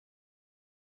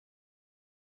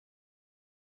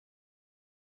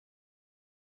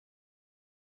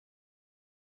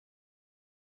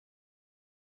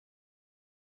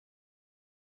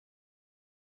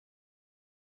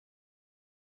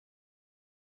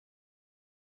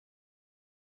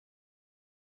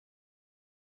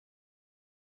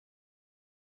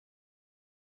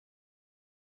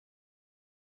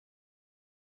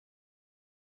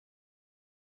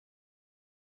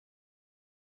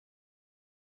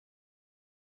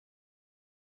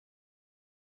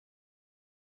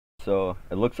So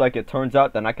it looks like it turns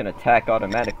out that I can attack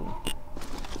automatically.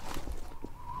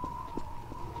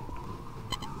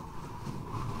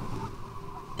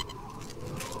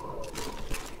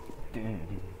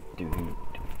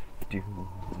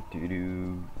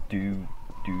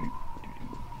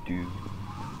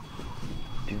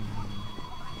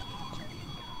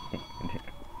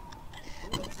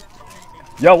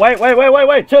 Yo,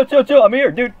 wait, chill, I'm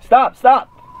here, dude, stop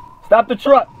the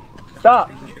truck,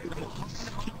 stop.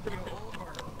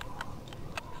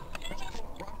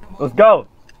 Let's go.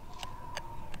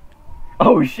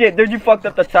 Oh shit, dude, you fucked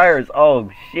up the tires. Oh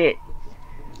shit.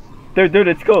 Dude,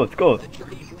 it's cool.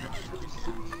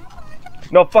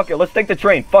 No, fuck it. Let's take the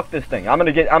train. Fuck this thing. I'm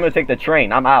gonna take the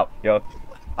train. I'm out, yo.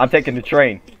 I'm taking the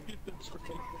train.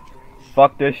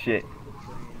 Fuck this shit.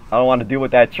 I don't want to deal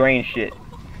with that train shit.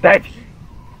 I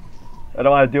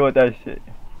don't want to deal with that shit.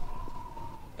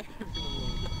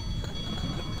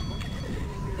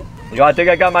 Yo, I think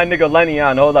I got my nigga Lenny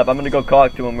on. Hold up, I'm gonna go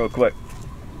talk to him real quick.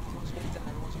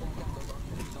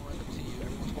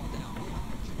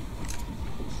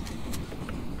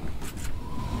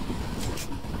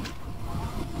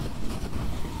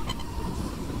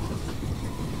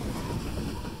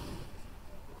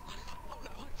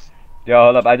 Yo,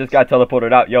 hold up, I just got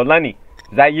teleported out. Yo, Lenny,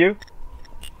 is that you?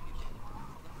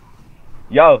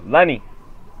 Yo, Lenny.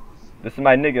 This is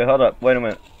my nigga, hold up, wait a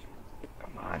minute.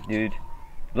 Come on, dude.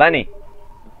 Lenny.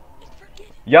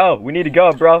 Yo, we need to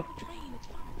go, bro.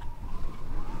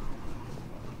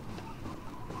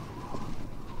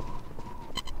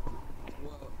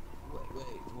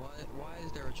 Why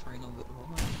is there a train on the...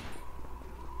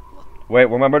 Wait,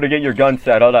 remember to get your gun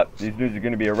set. Hold up, these dudes are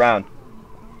gonna be around.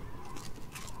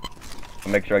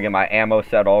 I'll make sure I get my ammo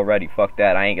set already. Fuck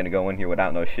that, I ain't gonna go in here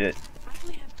without no shit.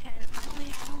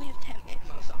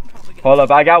 Hold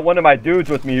up, I got one of my dudes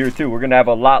with me here too. We're gonna have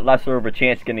a lot lesser of a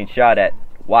chance getting shot at.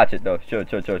 Watch it though. Show.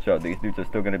 These dudes are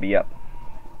still gonna be up.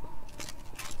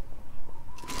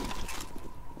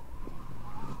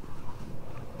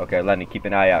 Okay, Lenny, keep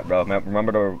an eye out, bro.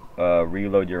 Remember to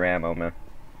reload your ammo, man.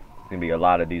 There's gonna be a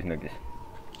lot of these niggas.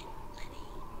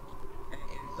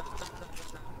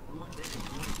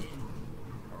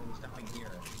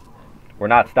 We're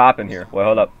not stopping here. Wait,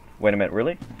 hold up. Wait a minute,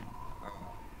 really?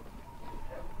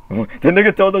 The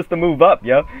nigga told us to move up,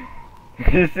 yo.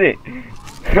 This shit.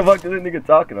 What the fuck is this nigga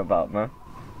talking about, man?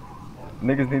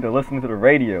 Niggas need to listen to the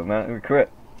radio, man. We crip.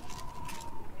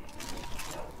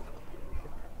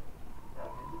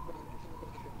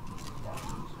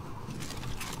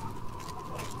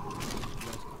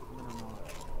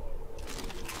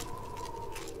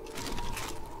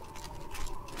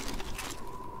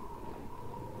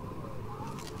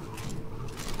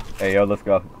 Hey, yo, let's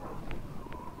go.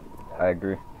 I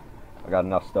agree. I got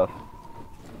enough stuff.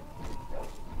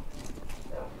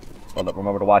 Hold up,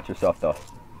 remember to watch yourself though.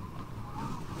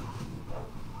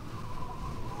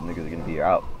 Niggas are gonna be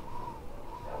out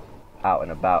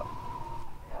and about.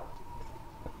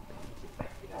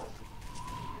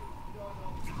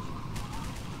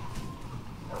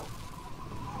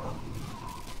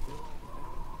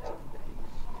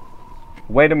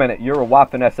 Wait a minute, you're a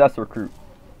Waffen SS recruit.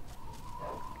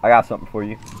 I got something for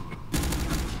you.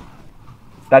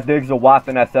 That nigga's a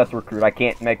Waffen SS recruit. I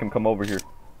can't make him come over here.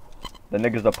 The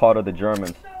nigga's a part of the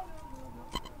Germans.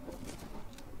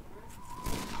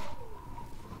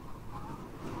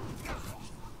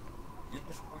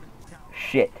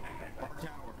 Shit.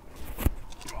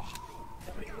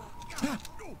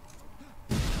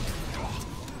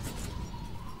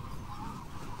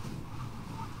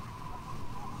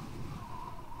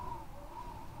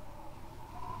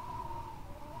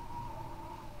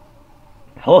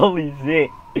 Holy shit.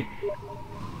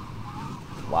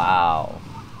 Wow.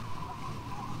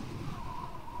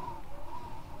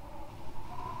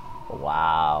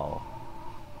 Wow.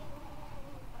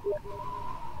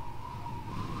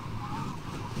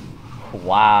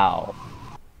 Wow.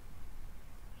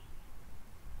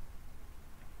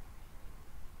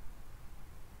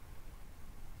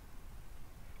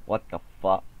 What the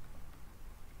fuck?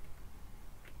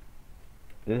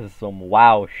 This is some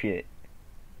wow shit.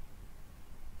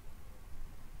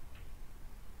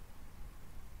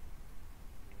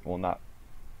 Well, not.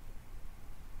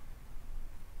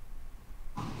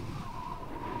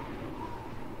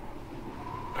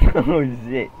 Oh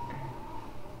shit.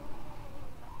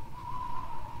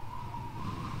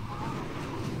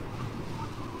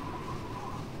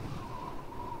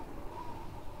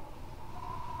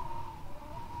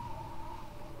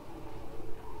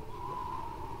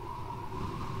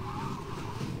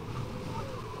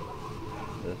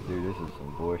 This is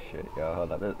some bullshit, yo.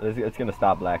 Hold up. It's gonna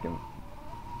stop lacking.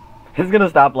 It's gonna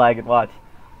stop lagging, watch.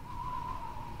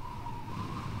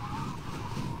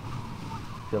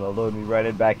 It's gonna load me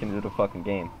right back into the fucking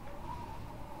game.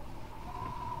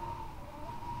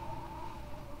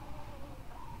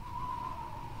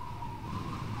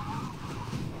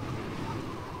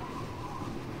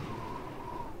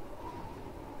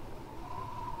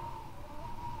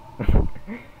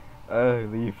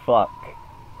 Holy fuck.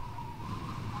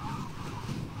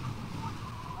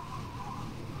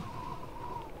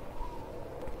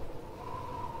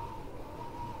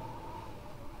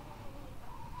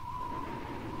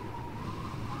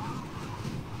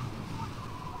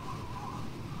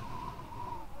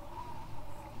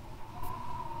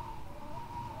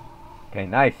 Okay,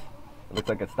 nice. It looks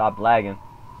like it stopped lagging.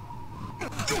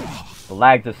 The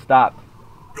lag just stopped.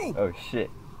 Oh shit.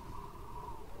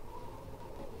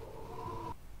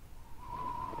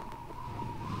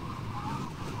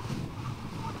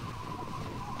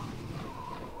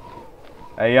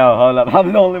 Hey yo, hold up.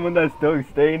 I'm the only one that's still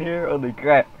staying here? Holy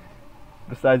crap.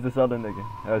 Besides this other nigga.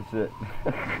 Oh shit.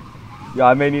 Yo,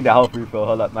 I may need a health refill.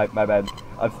 Hold up, my bad.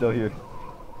 I'm still here.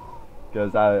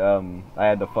 Cause I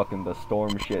had the fucking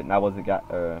storm shit and I wasn't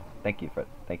thank you Fred.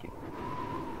 Thank you.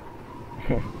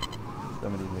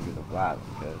 Some of these niggas are wild,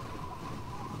 cause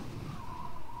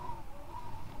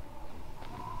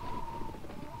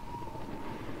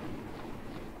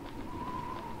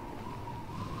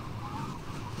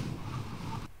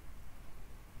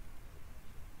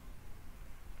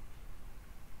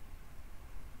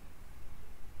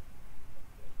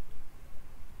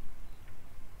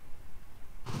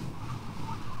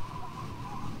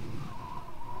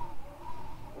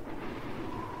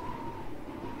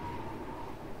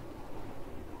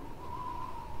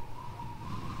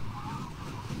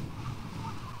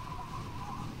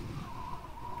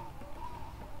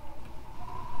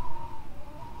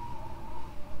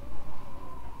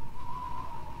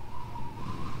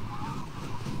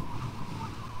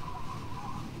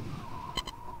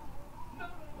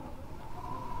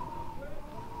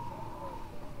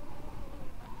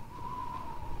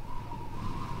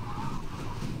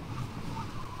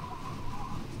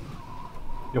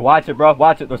yo, watch it, bro.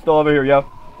 Watch it. They're still over here, yo.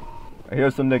 I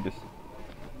hear some niggas.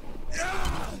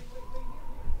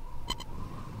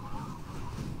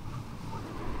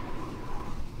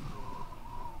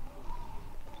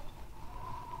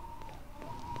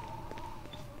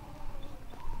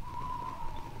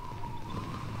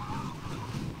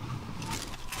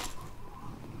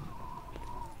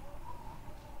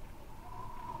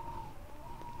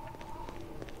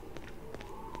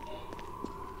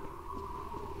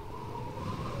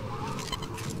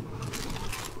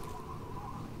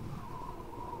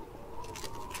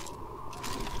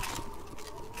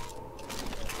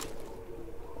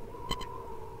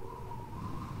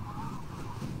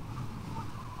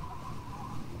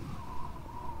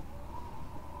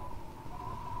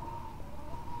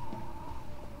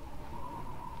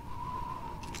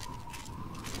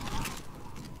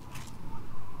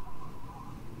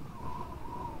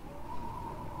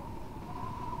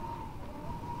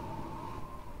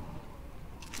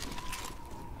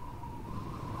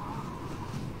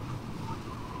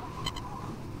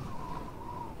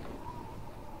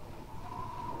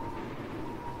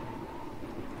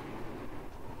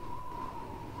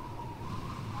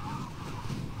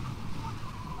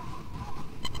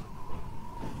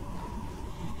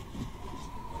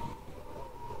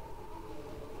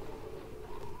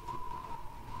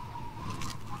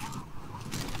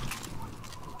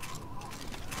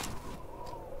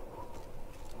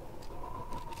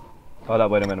 Hold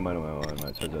up, wait a minute.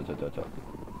 Chill.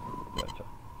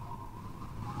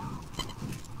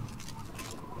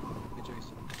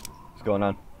 What's going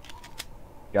on?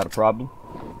 Got a problem?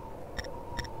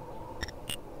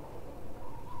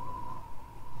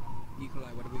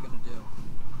 Nikolai, what are we gonna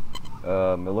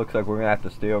do? It looks like we're gonna have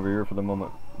to stay over here for the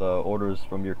moment. The orders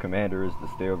from your commander is to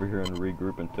stay over here and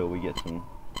regroup until we get some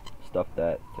stuff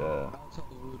that I'll tell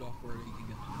Rudolph where he can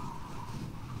get.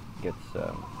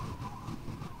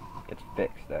 Gets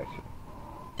fixed, actually.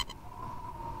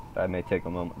 That may take a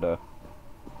moment, though.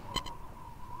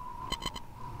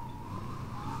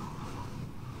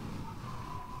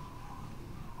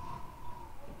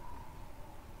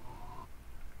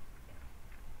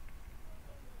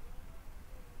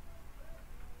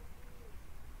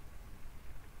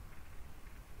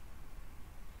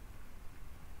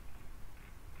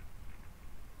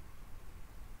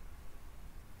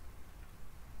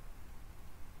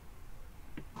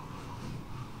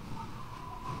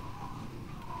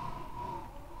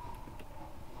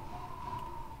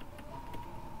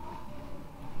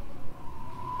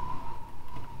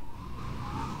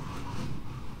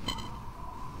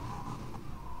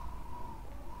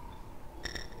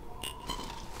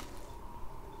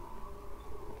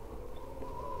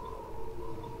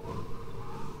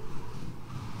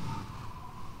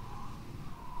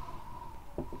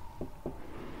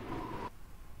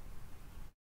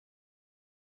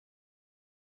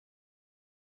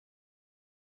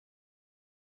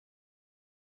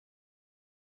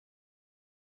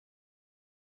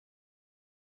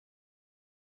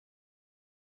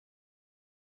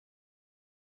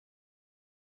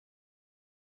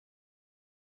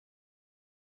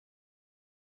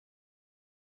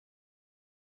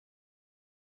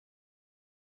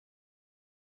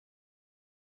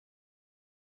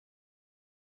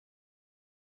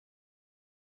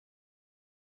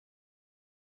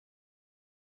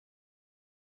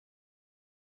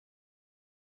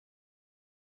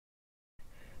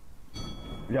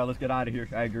 Yeah, let's get out of here.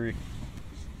 I agree.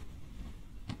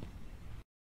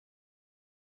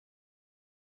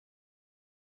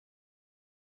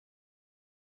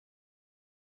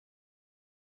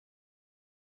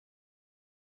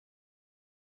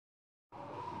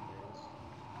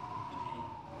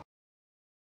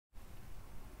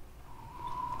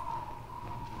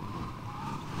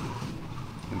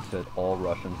 He said all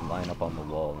Russians line up on the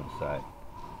wall inside.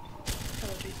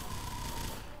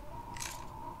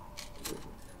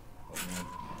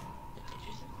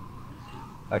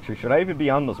 Actually, should I even be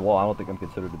on this wall? I don't think I'm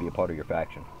considered to be a part of your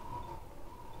faction.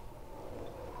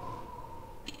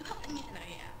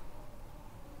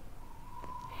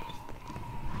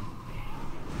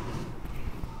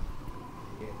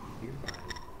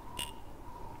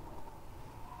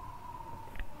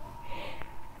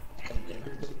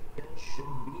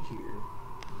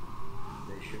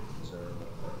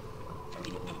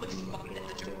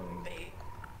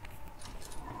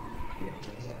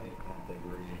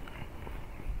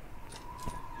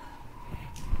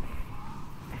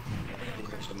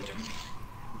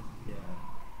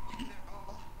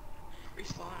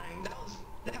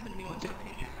 That happened to me one time.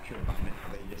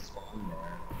 They just spawned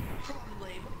there.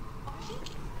 Probably, but I think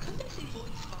couldn't they say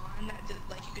void spawn? That just,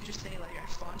 like you could just say like I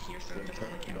spawned here, so it doesn't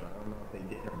really count. But I don't know if they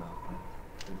did or not.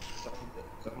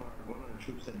 One of the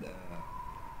troops said that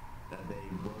they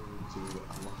rode to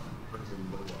unlock the prison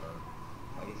door.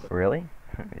 Really?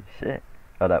 Shit.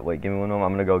 Oh, that. Wait, give me one moment.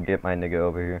 I'm gonna go get my nigga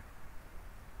over here.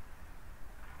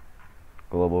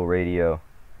 Global radio.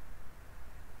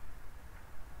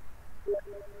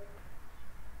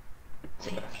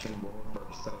 Sebastian Moore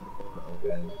for Southern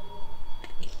open.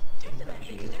 There's an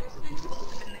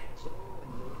explosive in there.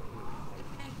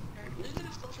 There's an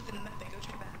explosive in the map. Go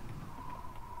check that.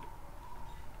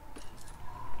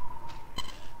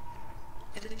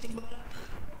 Is anything blown up?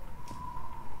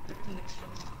 There's an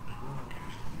explosive. I don't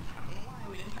know why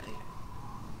we didn't find anything.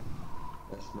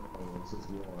 That's no one. This is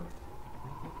war.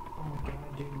 Oh my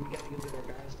god, dude, we gotta go get our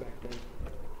guys back there.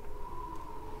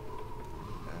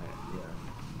 Yeah.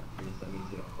 Let me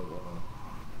get off the wall.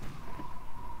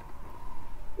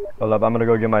 Hold up, I'm gonna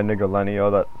go get my nigga Lenny.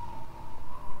 Hold up.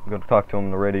 I'm gonna talk to him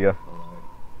on the radio.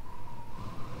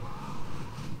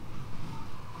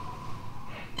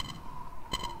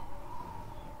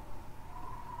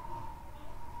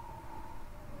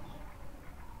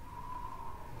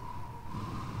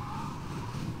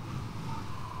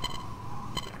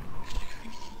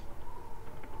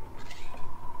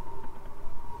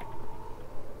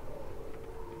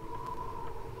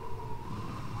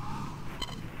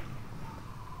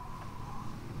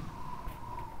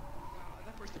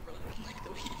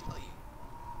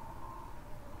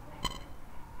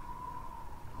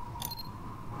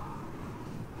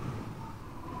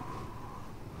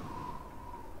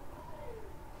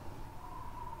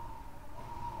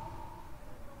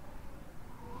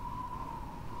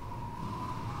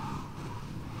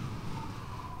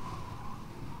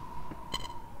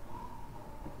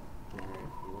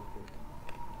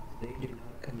 If they do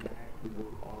not come back, we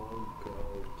will all go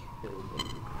kill them.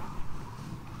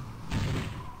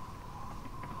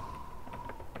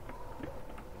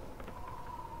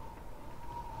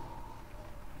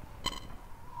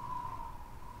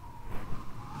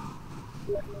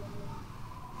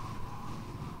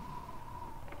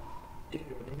 Dude,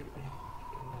 God,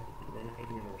 then I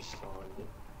even respond.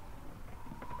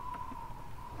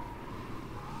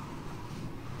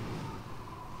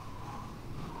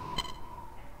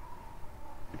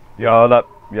 Yo, hold up.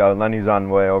 Yo, Lenny's on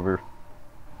the way over.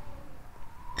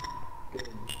 Good.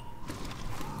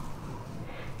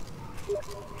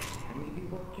 How many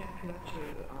people captured that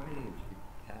shit? I need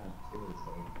to have,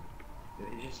 seriously. Did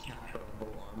they just capture a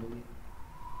whole army?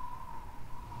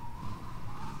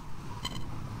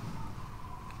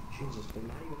 Jesus, they're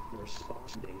not even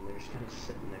responding, they're just kind of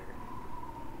sitting there.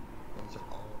 Once they're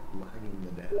all lagging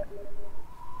to death.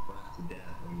 Laugh to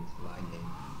death when it's lagging.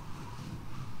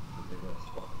 But they're gonna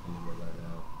spawn anywhere right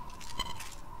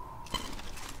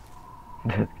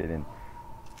now. Just kidding.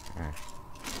 Alright.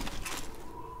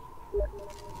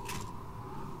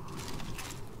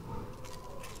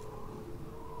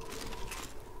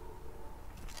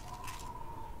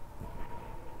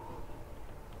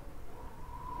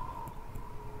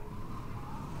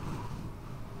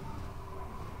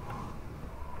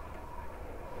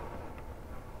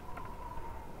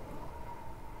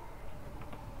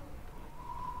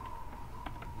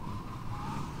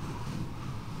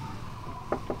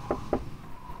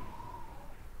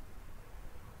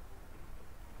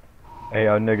 Hey,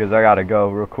 yo, niggas, I gotta go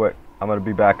real quick. I'm gonna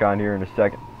be back on here in a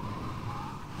second.